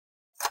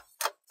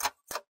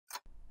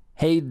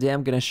Hey, today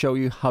I'm gonna show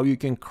you how you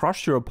can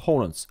crush your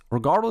opponents,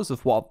 regardless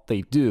of what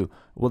they do,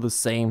 with the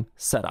same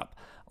setup.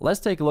 Let's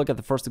take a look at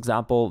the first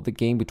example, the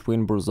game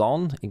between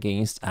Bruzon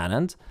against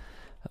Anand.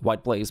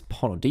 White plays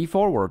pawn to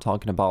d4, we're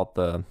talking about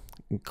the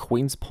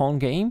queen's pawn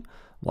game.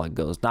 Black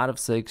goes knight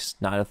f6,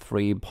 knight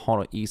f3,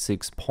 pawn to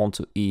e6, pawn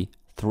to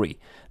e3.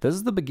 This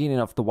is the beginning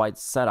of the white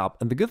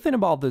setup, and the good thing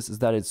about this is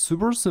that it's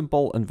super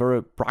simple and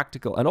very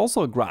practical and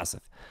also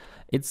aggressive.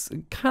 It's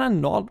kind of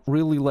not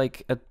really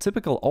like a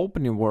typical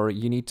opening where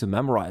you need to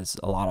memorize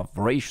a lot of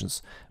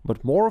variations,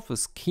 but more of a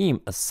scheme,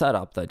 a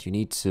setup that you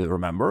need to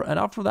remember, and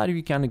after that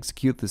you can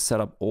execute this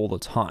setup all the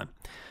time.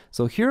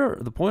 So here,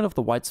 the point of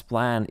the white's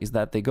plan is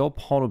that they go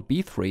pawn to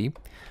b3,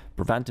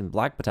 preventing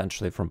black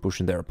potentially from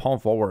pushing their pawn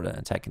forward and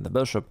attacking the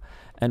bishop,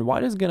 and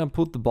white is going to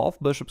put the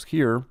both bishops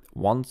here.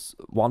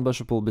 One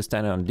bishop will be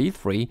standing on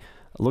d3,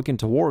 looking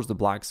towards the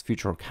black's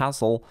future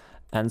castle,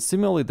 and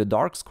similarly the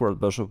dark squared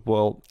bishop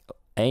will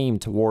aim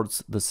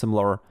towards the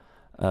similar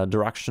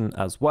direction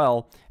as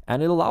well,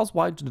 and it allows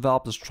white to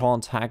develop a strong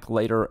attack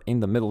later in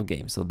the middle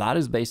game. So that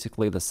is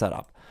basically the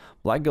setup.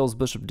 Black goes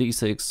bishop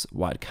d6,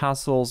 white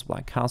castles,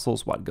 white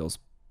goes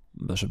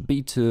bishop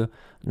b2,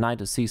 knight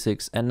to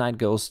c6, and knight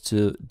goes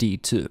to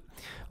d2.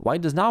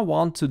 White does not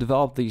want to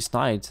develop this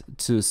knight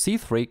to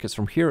c3, because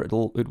from here it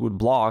would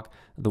block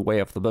the way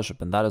of the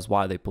bishop, and that is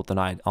why they put the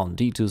knight on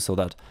d2, so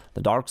that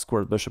the dark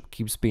squared bishop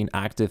keeps being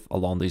active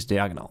along this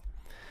diagonal.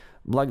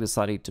 Black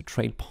decided to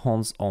trade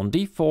pawns on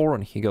d4,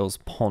 and he goes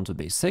pawn to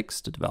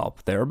b6 to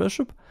develop their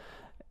bishop.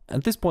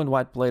 At this point,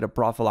 white played a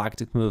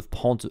prophylactic move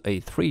pawn to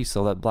a3,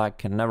 so that black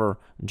can never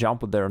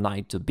jump with their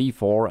knight to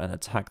b4 and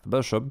attack the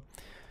bishop.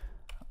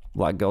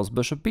 Black goes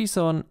bishop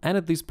b7, and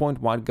at this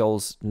point white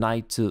goes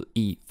knight to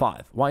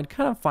e5. White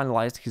kind of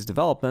finalized his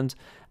development,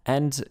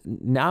 and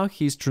now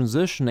he's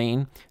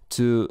transitioning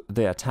to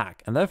the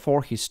attack, and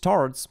therefore he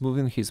starts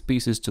moving his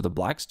pieces to the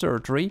black's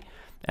territory,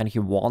 and he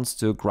wants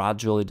to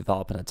gradually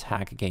develop an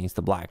attack against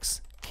the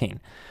black's king.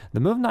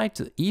 The move knight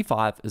to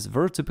e5 is a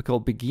very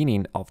typical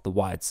beginning of the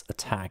white's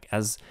attack,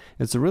 as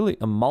it's really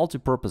a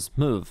multi-purpose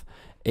move.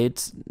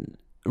 It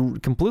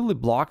completely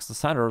blocks the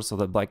center so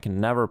that black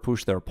can never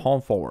push their pawn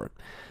forward.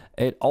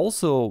 It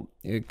also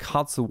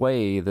cuts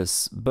away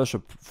this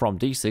bishop from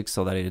d6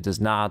 so that it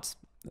does not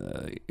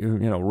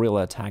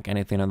really attack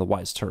anything in the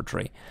white's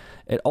territory.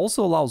 It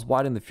also allows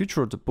white in the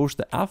future to push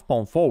the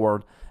f-pawn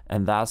forward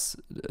and thus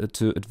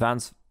to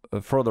advance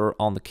further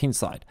on the king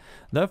side.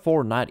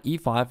 Therefore, knight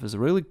e5 is a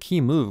really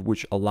key move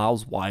which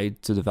allows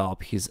white to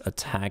develop his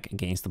attack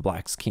against the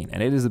black's king,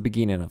 and it is the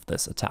beginning of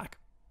this attack.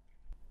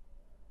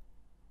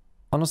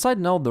 On a side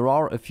note, there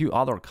are a few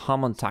other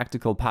common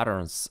tactical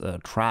patterns,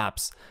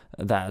 traps,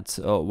 that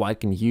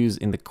white can use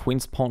in the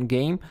queen's pawn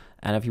game,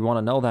 and if you want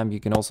to know them, you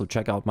can also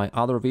check out my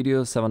other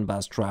video, 7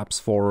 best traps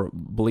for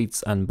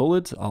blitz and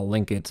bullet. I'll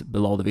link it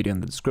below the video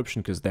in the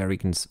description, because there you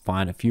can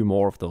find a few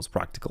more of those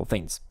practical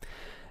things.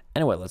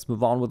 Anyway, let's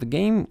move on with the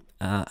game.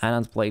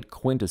 Anand played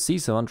queen to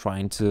c7,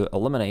 trying to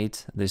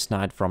eliminate this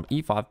knight from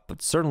e5,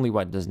 but certainly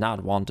white does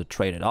not want to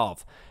trade it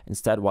off.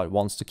 Instead, white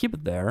wants to keep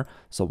it there,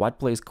 so white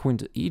plays queen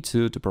to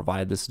e2 to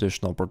provide this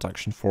additional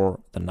protection for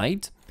the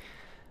knight.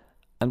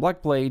 And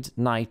black played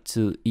knight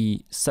to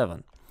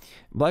e7.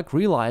 Black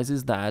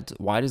realizes that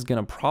white is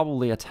going to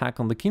probably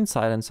attack on the king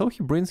side, and so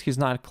he brings his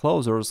knight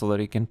closer so that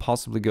he can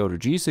possibly go to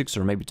g6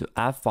 or maybe to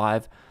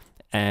f5,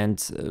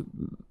 and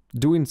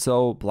doing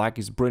so, black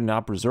is bringing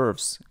up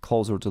reserves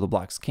closer to the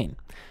black's king.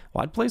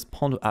 White plays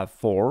pawn to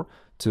f4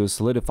 to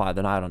solidify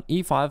the knight on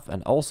e5,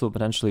 and also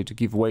potentially to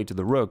give way to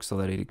the rook so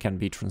that it can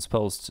be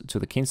transposed to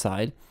the king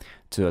side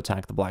to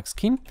attack the black's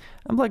king,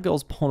 and black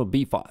goes pawn to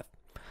b5.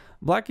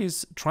 Black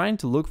is trying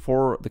to look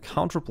for the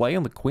counterplay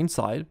on the queen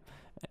side,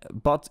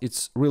 but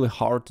it's really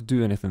hard to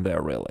do anything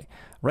there, really.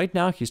 Right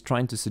now, he's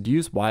trying to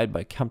seduce white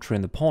by capturing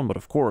the pawn, but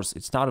of course,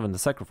 it's not even the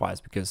sacrifice,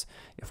 because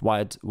if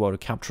white were to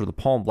capture the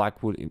pawn,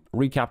 black would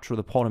recapture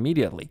the pawn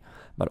immediately,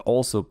 but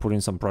also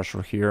putting some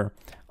pressure here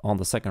on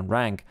the second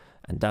rank,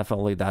 and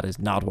definitely that is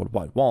not what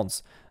white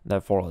wants.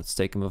 Therefore, let's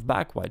take a move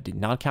back. White did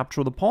not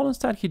capture the pawn.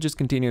 Instead, he just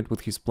continued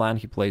with his plan.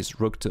 He plays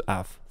rook to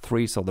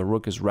f3, so the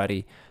rook is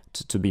ready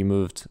to be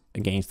moved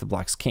against the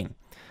black's king.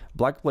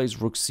 Black plays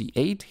rook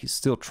c8. He's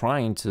still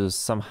trying to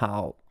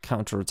somehow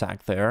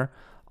counterattack there.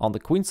 On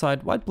the queen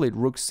side, white played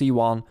rook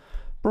c1.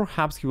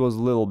 Perhaps he was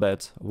a little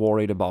bit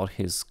worried about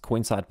his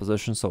queenside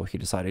position, so he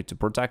decided to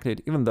protect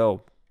it, even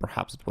though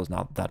perhaps it was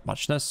not that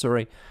much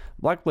necessary.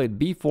 Black played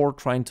b4,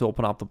 trying to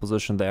open up the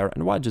position there,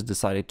 and white just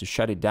decided to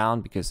shut it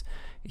down because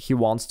he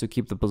wants to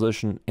keep the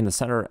position in the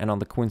center and on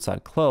the queen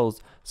side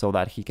closed so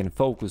that he can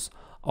focus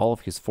all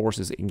of his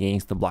forces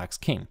against the black's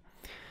king.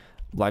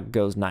 Black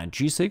goes knight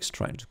g6,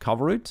 trying to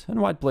cover it,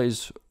 and white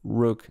plays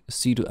rook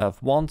c to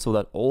f1 so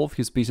that all of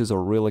his pieces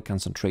are really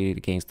concentrated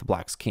against the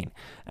black's king.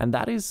 And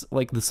that is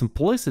like the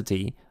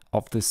simplicity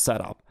of this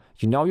setup.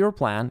 You know your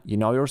plan, you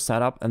know your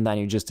setup, and then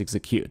you just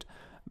execute,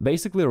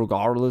 basically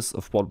regardless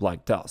of what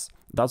black does.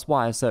 That's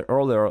why I said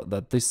earlier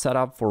that this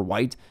setup for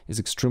white is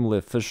extremely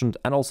efficient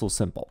and also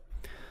simple.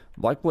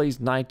 Black plays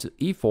knight to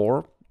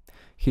e4.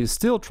 he's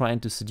still trying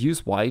to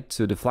seduce white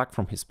to deflect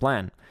from his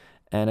plan.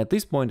 And at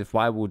this point, if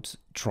white would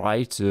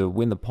try to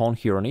win the pawn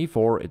here on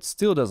e4, it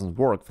still doesn't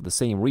work for the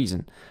same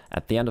reason.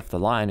 At the end of the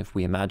line, if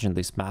we imagine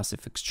this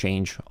massive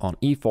exchange on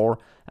e4,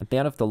 at the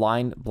end of the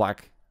line,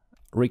 black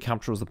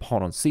recaptures the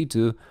pawn on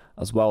c2,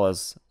 as well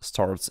as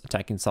starts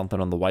attacking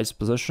something on the white's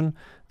position,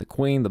 the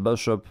queen, the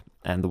bishop,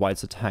 and the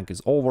white's attack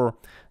is over.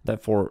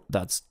 Therefore,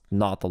 that's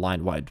not the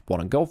line white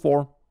want to go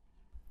for.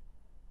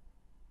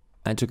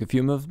 I took a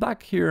few moves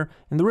back here.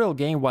 In the real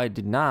game, white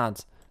did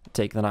not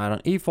take the knight on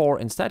e4.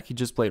 Instead, he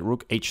just played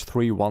rook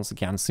h3 once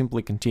again,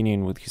 simply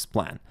continuing with his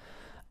plan.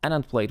 And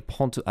then played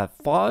pawn to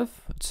f5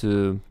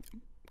 to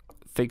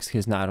fix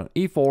his knight on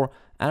e4.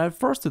 And at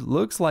first, it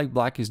looks like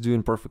black is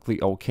doing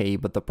perfectly okay,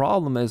 but the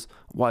problem is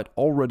white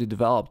already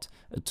developed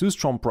a too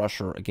strong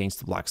pressure against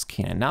the black's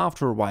king. And now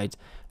after white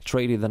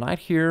traded the knight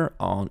here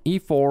on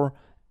e4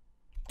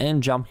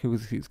 and jumped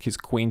with his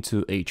queen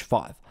to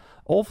h5.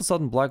 All of a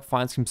sudden, black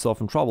finds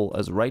himself in trouble,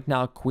 as right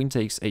now queen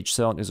takes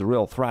h7 is a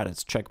real threat.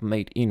 It's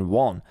checkmate in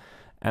 1,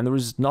 and there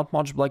is not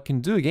much black can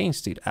do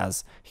against it,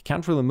 as he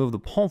can't really move the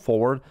pawn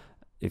forward.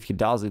 If he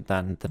does it,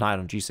 then the knight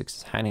on g6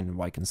 is hanging and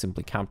white can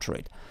simply capture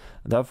it.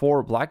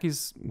 Therefore, black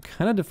is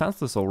kind of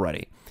defenseless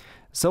already.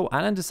 So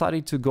Anand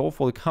decided to go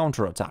for the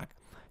counter-attack.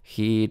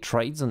 He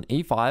trades on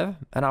e5,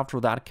 and after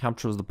that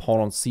captures the pawn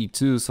on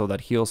c2, so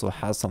that he also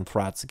has some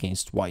threats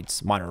against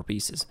white's minor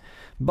pieces.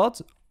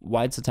 But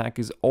white's attack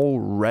is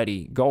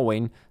already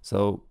going,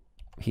 so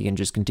he can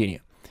just continue.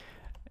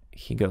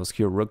 He goes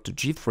here rook to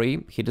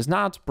g3. He does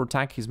not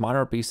protect his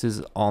minor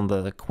pieces on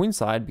the queen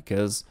side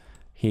because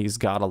he's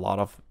got a lot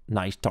of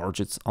nice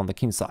targets on the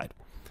king side.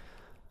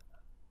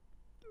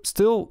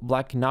 Still,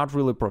 black cannot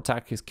really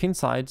protect his king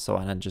side, so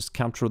I just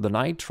captured the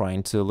knight,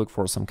 trying to look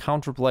for some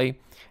counterplay.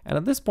 And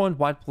at this point,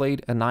 white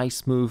played a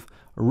nice move,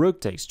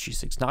 rook takes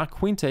g6, not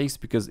queen takes,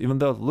 because even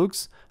though it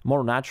looks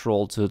more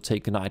natural to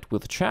take a knight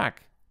with a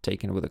check,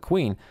 taken with a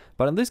queen,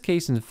 but in this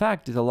case, in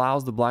fact, it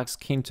allows the black's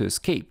king to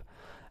escape.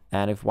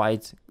 And if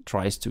white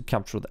tries to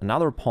capture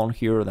another pawn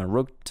here, then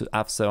rook to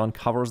f7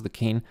 covers the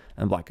king,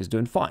 and black is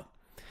doing fine.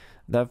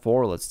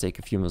 Therefore, let's take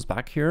a few moves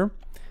back here.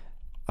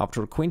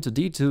 After queen to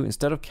d2,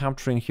 instead of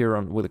capturing here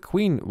with a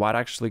queen, white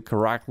actually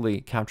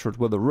correctly captured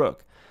with a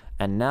rook.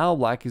 And now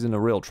black is in a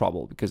real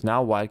trouble, because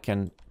now white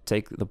can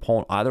take the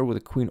pawn either with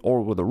a queen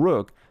or with a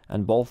rook,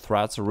 and both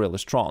threats are really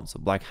strong, so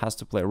black has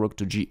to play rook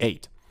to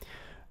g8.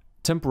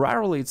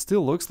 Temporarily, it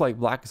still looks like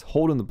black is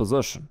holding the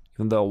position,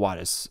 even though white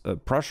is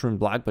pressuring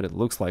black, but it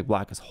looks like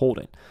black is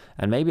holding.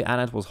 And maybe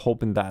Anand was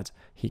hoping that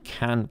he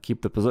can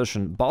keep the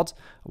position, but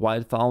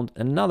white found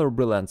another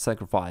brilliant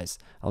sacrifice.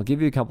 I'll give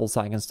you a couple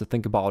seconds to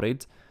think about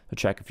it, to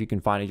check if you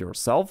can find it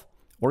yourself,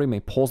 or you may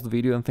pause the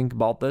video and think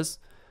about this.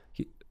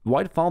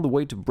 White found a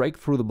way to break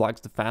through the black's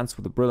defense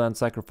with a brilliant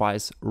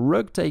sacrifice.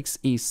 Rook takes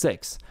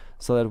e6,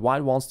 so that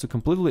white wants to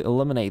completely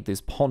eliminate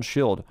this pawn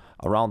shield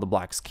around the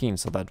black's king,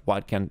 so that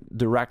white can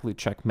directly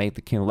checkmate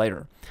the king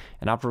later.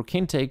 And after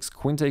king takes,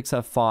 queen takes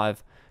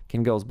f5,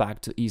 king goes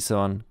back to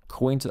e7,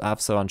 queen to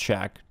f7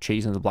 check,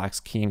 chasing the black's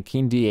king,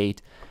 king d8.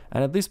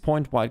 And at this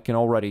point, white can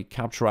already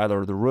capture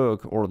either the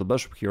rook or the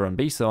bishop here on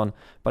b7,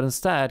 but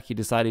instead he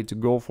decided to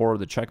go for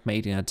the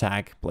checkmating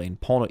attack, playing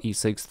pawn to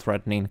e6,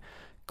 threatening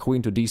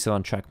queen to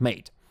d7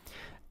 checkmate.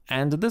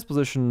 And in this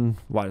position,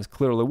 white is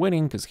clearly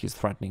winning because he's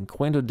threatening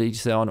queen to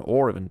d7,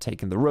 or even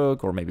taking the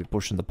rook, or maybe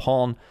pushing the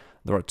pawn.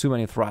 There are too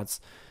many threats.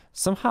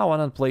 Somehow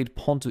Anand played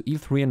pawn to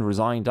e3 and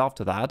resigned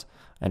after that.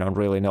 I don't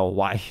really know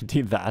why he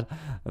did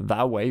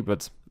that way,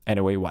 but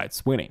anyway,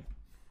 white's winning.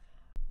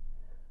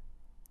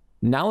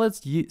 Now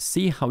let's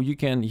see how you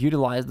can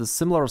utilize the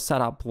similar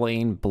setup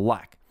playing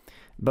black.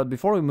 But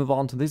before we move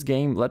on to this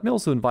game, let me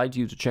also invite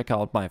you to check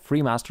out my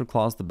free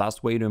masterclass, The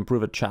Best Way to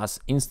Improve at Chess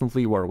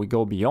Instantly, where we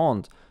go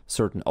beyond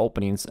certain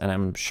openings and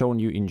I'm showing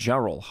you in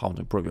general how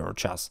to improve your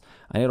chess.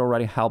 And it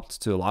already helped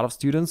to a lot of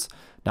students,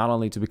 not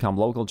only to become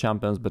local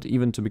champions, but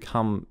even to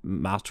become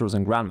masters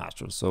and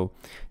grandmasters. So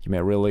you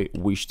may really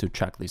wish to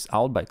check this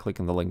out by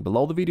clicking the link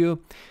below the video.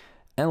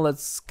 And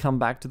let's come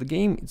back to the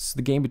game. It's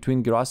the game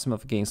between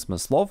Gerasimov against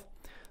Smyslov.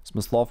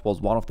 Smyslov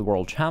was one of the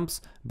world champs,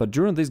 but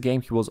during this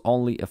game he was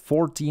only a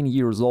 14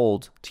 years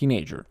old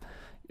teenager.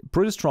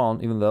 Pretty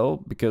strong, even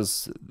though,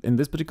 because in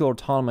this particular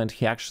tournament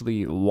he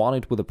actually won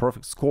it with a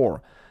perfect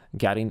score,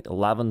 getting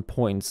 11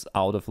 points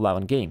out of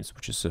 11 games,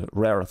 which is a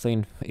rare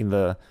thing in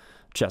the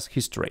chess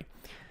history.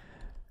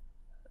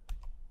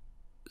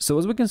 So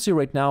as we can see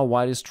right now,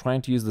 white is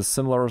trying to use the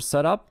similar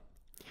setup,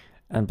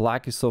 and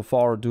black is so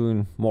far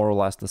doing more or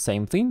less the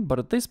same thing, but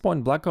at this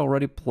point black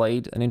already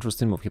played an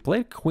interesting move. He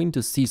played queen to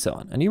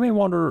c7, and you may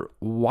wonder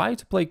why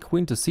to play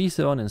queen to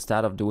c7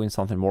 instead of doing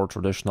something more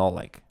traditional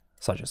like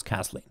such as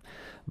castling.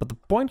 But the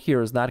point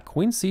here is that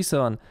queen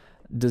c7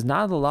 does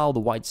not allow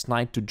the white's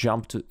knight to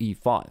jump to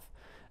e5.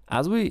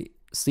 As we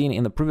seen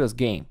in the previous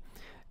game,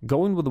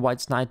 going with the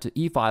white's knight to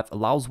e5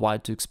 allows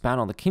white to expand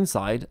on the king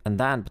side and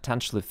then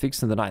potentially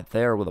fixing the knight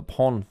there with a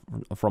pawn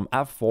from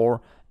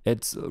f4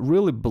 it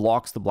really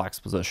blocks the black's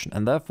position,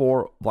 and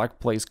therefore black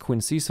plays queen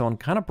c7,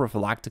 kind of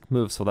prophylactic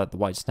move so that the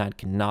white's knight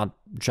cannot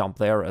jump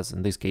there, as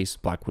in this case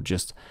black would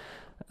just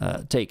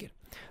take it.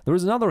 There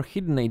is another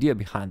hidden idea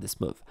behind this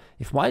move.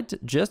 If white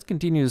just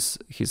continues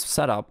his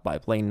setup by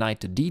playing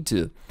knight to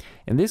d2,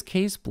 in this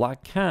case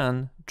black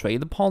can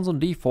trade the pawns on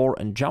d4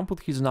 and jump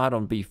with his knight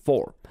on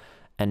b4.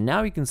 And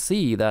now you can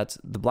see that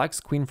the black's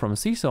queen from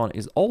c7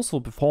 is also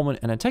performing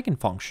an attacking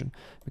function,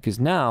 because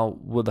now,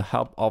 with the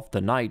help of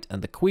the knight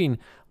and the queen,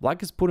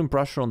 black is putting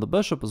pressure on the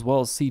bishop as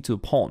well as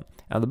c2 pawn,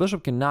 and the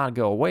bishop cannot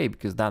go away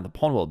because then the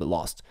pawn will be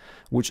lost,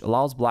 which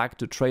allows black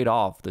to trade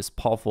off this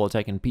powerful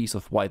attacking piece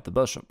of white the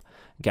bishop,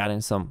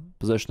 getting some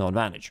positional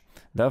advantage.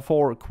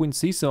 Therefore, queen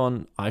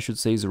c7, I should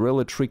say, is a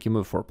really tricky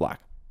move for black.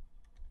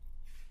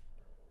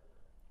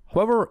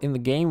 However, in the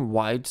game,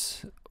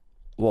 white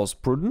was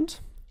prudent,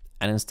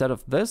 and instead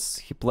of this,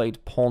 he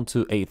played pawn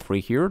to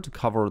a3 here to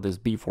cover this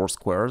b4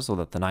 square so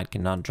that the knight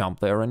cannot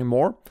jump there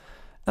anymore,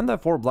 and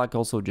therefore black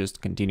also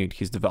just continued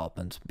his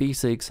development,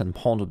 b6 and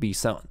pawn to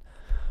b7.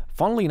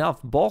 Funnily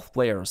enough, both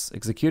players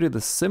executed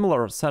a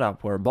similar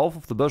setup where both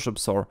of the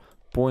bishops are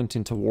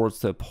pointing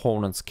towards the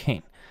opponent's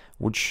king,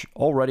 which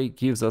already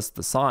gives us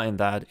the sign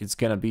that it's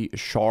gonna be a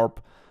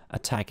sharp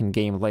attacking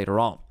game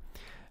later on.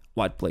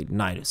 White played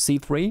knight to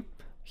c3,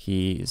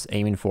 he is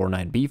aiming for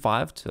knight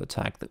b5 to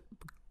attack the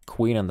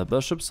queen and the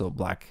bishop, so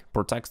black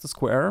protects the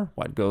square.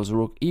 White goes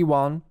rook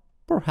e1,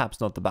 perhaps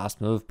not the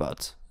best move,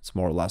 but it's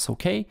more or less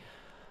okay.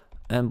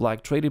 And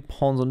black traded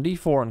pawns on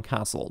d4 and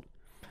castled.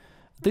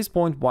 At this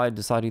point, white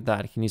decided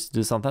that he needs to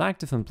do something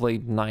active and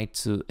played knight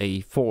to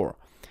a4.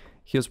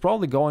 He was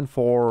probably going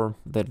for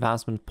the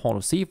advancement pawn to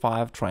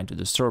c5, trying to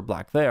disturb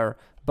black there,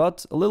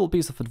 but a little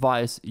piece of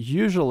advice: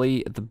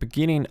 usually at the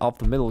beginning of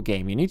the middle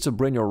game, you need to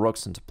bring your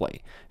rooks into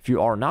play. If you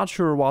are not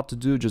sure what to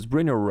do, just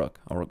bring your rook,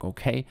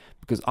 okay?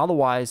 Because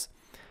otherwise,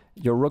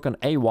 your rook on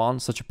a1,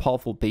 such a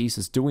powerful piece,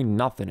 is doing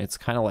nothing. It's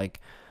kind of like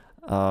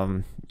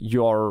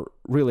you're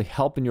really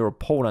helping your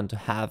opponent to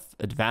have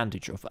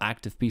advantage of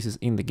active pieces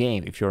in the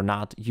game if you're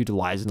not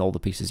utilizing all the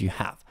pieces you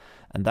have.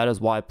 And that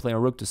is why playing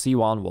rook to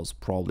c1 was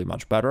probably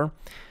much better.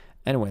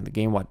 Anyway, in the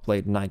game, white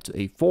played knight to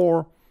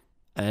a4.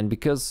 And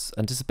because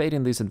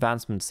anticipating this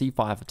advancement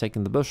c5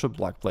 attacking the bishop,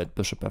 black played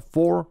bishop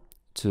f4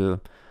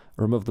 to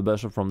remove the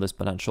bishop from this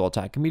potential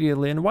attack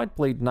immediately, and white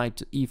played knight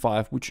to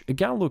e5, which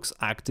again looks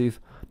active.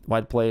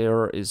 White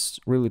player is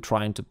really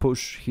trying to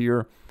push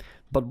here,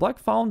 but black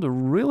found a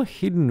really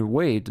hidden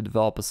way to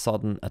develop a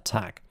sudden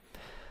attack.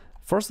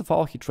 First of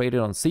all, he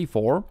traded on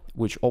c4,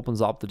 which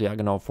opens up the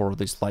diagonal for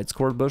this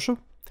light-scored bishop.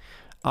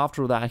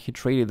 After that, he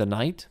traded the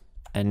knight,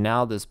 and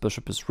now this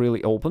bishop is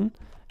really open.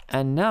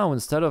 And now,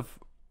 instead of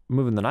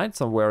moving the knight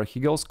somewhere, he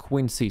goes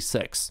queen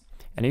c6.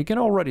 And you can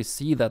already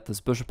see that this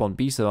bishop on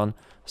b7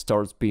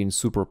 starts being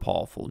super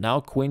powerful. Now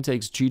queen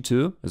takes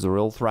g2 is a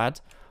real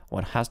threat.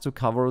 One has to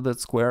cover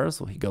that square,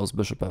 so he goes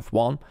bishop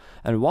f1.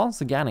 And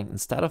once again,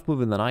 instead of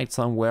moving the knight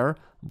somewhere,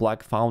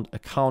 black found a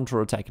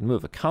counter-attacking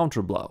move, a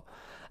counter blow.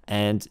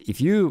 And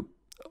if you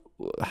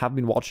have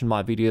been watching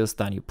my videos,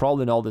 then you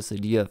probably know this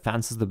idea: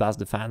 defense is the best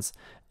defense,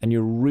 and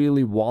you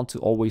really want to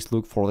always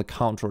look for the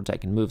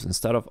counter-attacking moves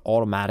instead of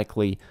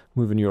automatically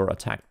moving your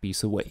attacked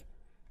piece away.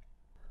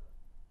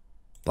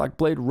 Black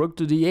played rook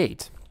to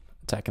d8,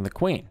 attacking the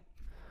queen.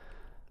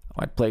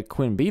 White played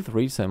queen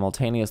b3,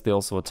 simultaneously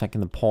also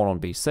attacking the pawn on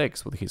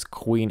b6 with his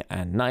queen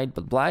and knight,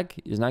 but black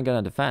is not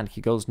gonna defend.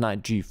 He goes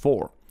knight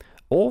g4.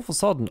 All of a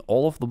sudden,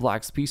 all of the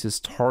black's pieces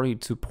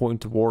started to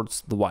point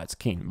towards the white's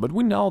king. But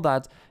we know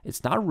that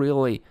it's not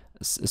really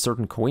a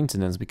certain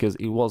coincidence, because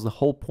it was the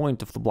whole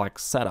point of the black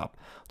setup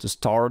to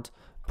start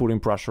putting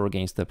pressure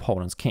against the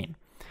opponent's king.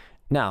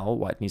 Now,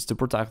 white needs to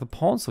protect the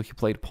pawn, so he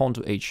played pawn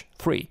to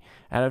h3.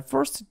 And at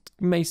first, it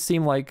may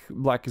seem like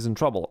black is in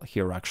trouble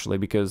here, actually,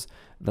 because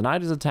the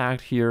knight is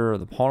attacked here,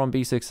 the pawn on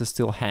b6 is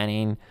still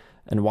hanging,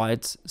 and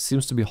white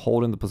seems to be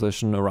holding the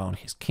position around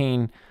his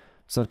king.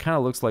 So it kind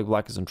of looks like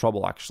black is in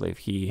trouble, actually, if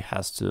he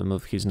has to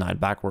move his knight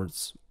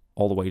backwards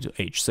all the way to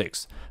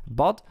h6.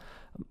 But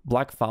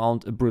black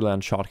found a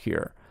brilliant shot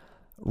here.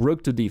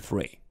 Rook to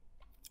d3.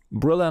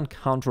 Brilliant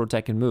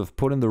counter-attacking move,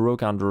 putting the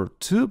rook under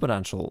two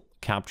potential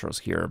captures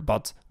here,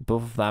 but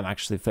both of them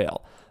actually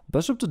fail.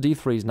 Bishop to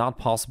d3 is not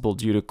possible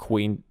due to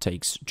queen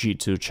takes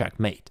g2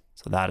 checkmate,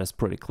 so that is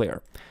pretty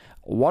clear.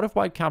 What if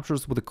white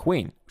captures with a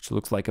queen, which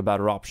looks like a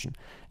better option?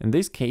 In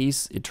this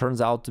case, it turns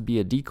out to be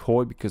a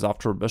decoy, because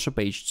after bishop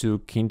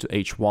h2, king to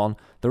h1,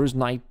 there is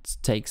knight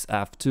takes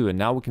f2, and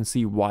now we can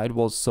see why it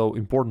was so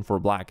important for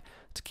black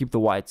to keep the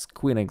white's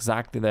queen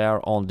exactly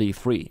there on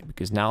d3,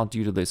 because now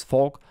due to this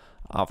fork,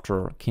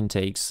 after king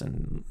takes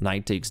and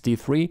knight takes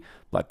d3,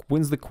 black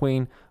wins the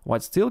queen.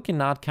 White still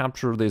cannot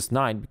capture this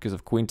knight because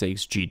of queen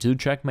takes g2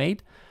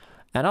 checkmate,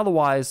 and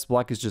otherwise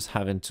black is just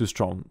having too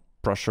strong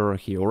pressure.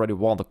 He already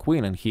won the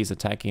queen and he's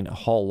attacking a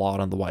whole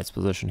lot on the white's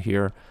position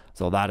here,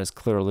 so that is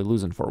clearly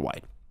losing for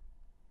white.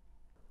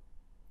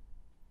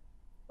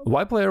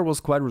 White player was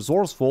quite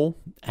resourceful,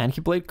 and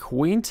he played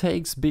queen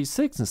takes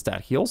b6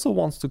 instead. He also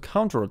wants to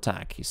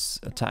counterattack.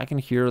 He's attacking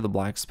here the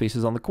black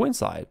spaces on the queen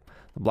side.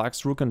 The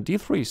black's rook on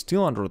d3 is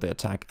still under the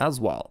attack as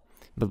well.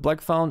 But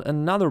black found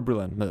another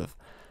brilliant move.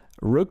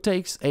 Rook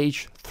takes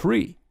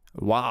h3.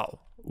 Wow,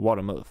 what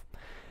a move.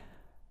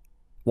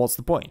 What's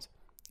the point?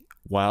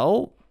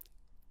 Well,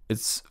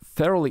 it's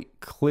fairly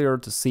clear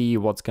to see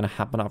what's going to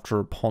happen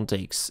after pawn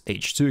takes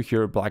h2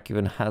 here. Black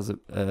even has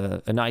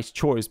a nice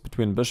choice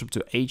between bishop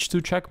to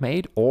h2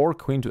 checkmate or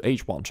queen to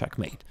h1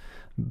 checkmate.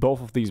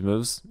 Both of these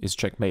moves is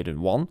checkmate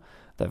in one,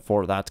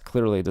 therefore that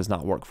clearly does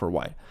not work for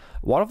white.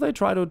 What if they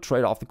try to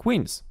trade off the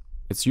queens?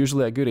 It's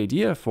usually a good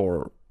idea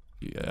for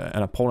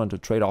an opponent to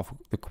trade off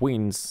the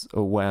queens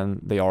when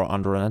they are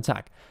under an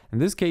attack. In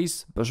this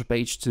case, bishop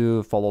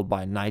h2 followed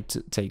by knight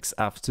takes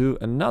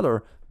f2,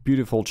 another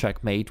beautiful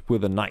checkmate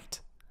with a knight.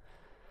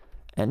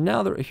 And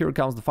now here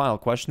comes the final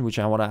question, which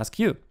I want to ask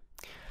you.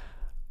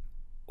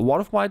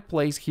 What if white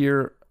plays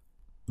here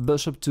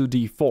bishop to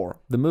d4,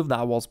 the move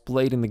that was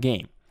played in the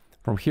game?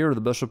 From here,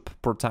 the bishop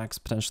protects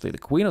potentially the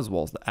queen as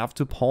well as the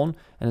f2 pawn,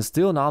 and it's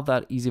still not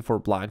that easy for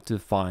black to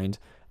find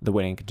the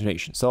winning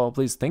continuation. So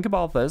please think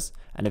about this,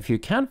 and if you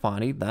can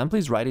find it, then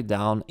please write it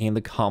down in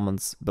the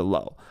comments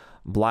below.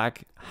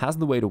 Black has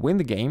the way to win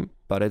the game,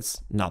 but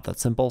it's not that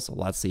simple, so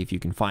let's see if you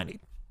can find it.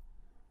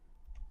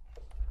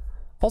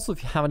 Also,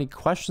 if you have any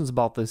questions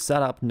about this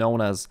setup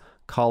known as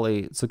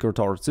Colle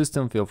Zukertort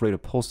System, feel free to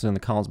post it in the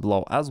comments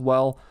below as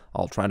well.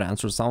 I'll try to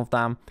answer some of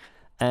them.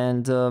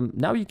 And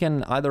now you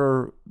can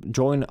either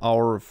join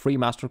our free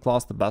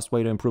masterclass, the best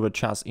way to improve at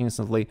chess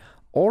instantly,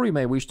 or you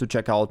may wish to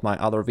check out my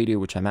other video,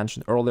 which I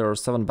mentioned earlier,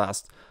 7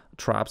 best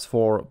traps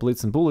for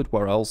blitz and bullet,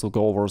 where I also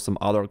go over some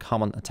other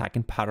common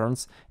attacking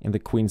patterns in the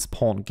queen's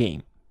pawn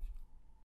game.